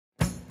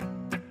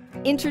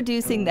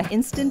Introducing the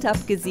Instant Up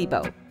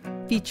Gazebo,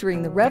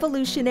 featuring the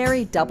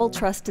revolutionary double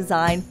truss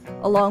design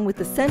along with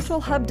the central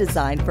hub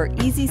design for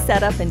easy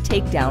setup and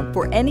takedown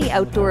for any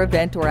outdoor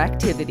event or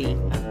activity.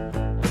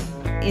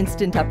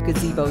 Instant Up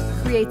Gazebo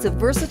creates a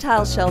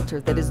versatile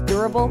shelter that is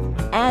durable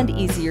and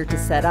easier to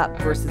set up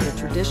versus a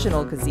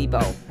traditional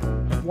gazebo.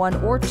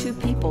 1 or 2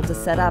 people to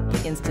set up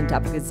the Instant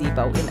Up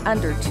Gazebo in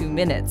under 2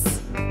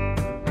 minutes.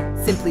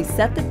 Simply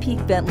set the peak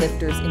vent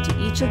lifters into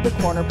each of the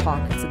corner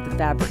pockets of the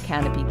fabric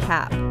canopy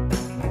cap,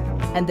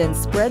 and then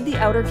spread the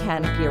outer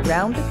canopy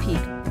around the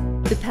peak.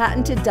 The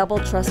patented double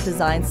truss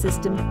design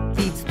system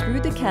feeds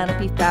through the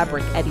canopy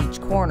fabric at each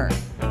corner.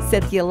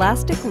 Set the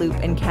elastic loop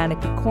and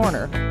canopy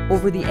corner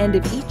over the end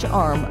of each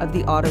arm of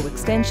the auto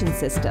extension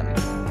system.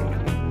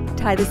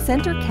 Tie the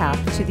center cap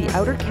to the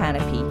outer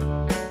canopy.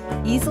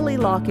 Easily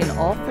lock in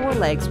all 4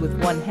 legs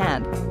with one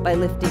hand by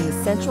lifting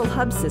the central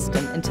hub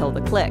system until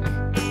the click.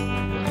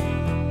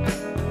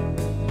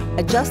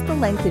 Adjust the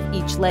length of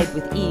each leg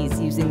with ease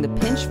using the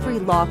pinch-free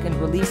lock and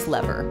release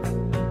lever.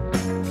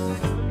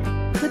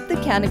 Clip the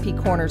canopy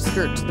corner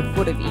skirt to the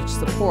foot of each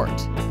support.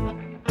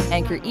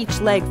 Anchor each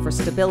leg for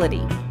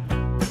stability.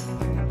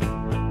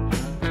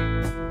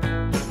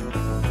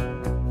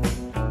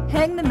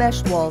 Hang the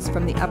mesh walls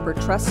from the upper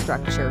truss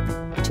structure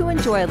to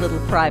enjoy a little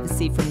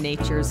privacy from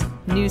nature's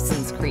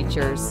nuisance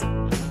creatures.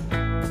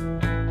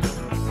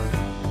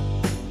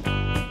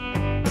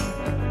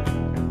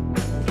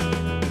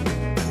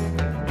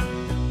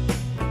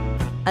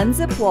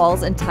 Unzip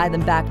walls and tie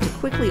them back to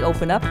quickly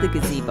open up the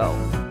gazebo.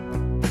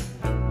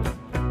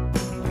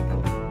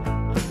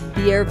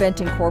 The air vent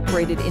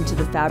incorporated into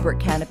the fabric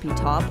canopy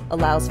top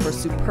allows for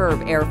superb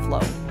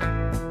airflow.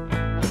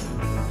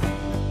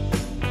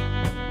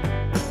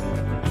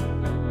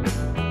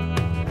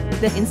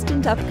 The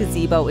Instant Up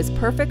Gazebo is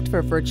perfect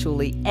for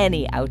virtually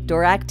any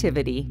outdoor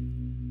activity.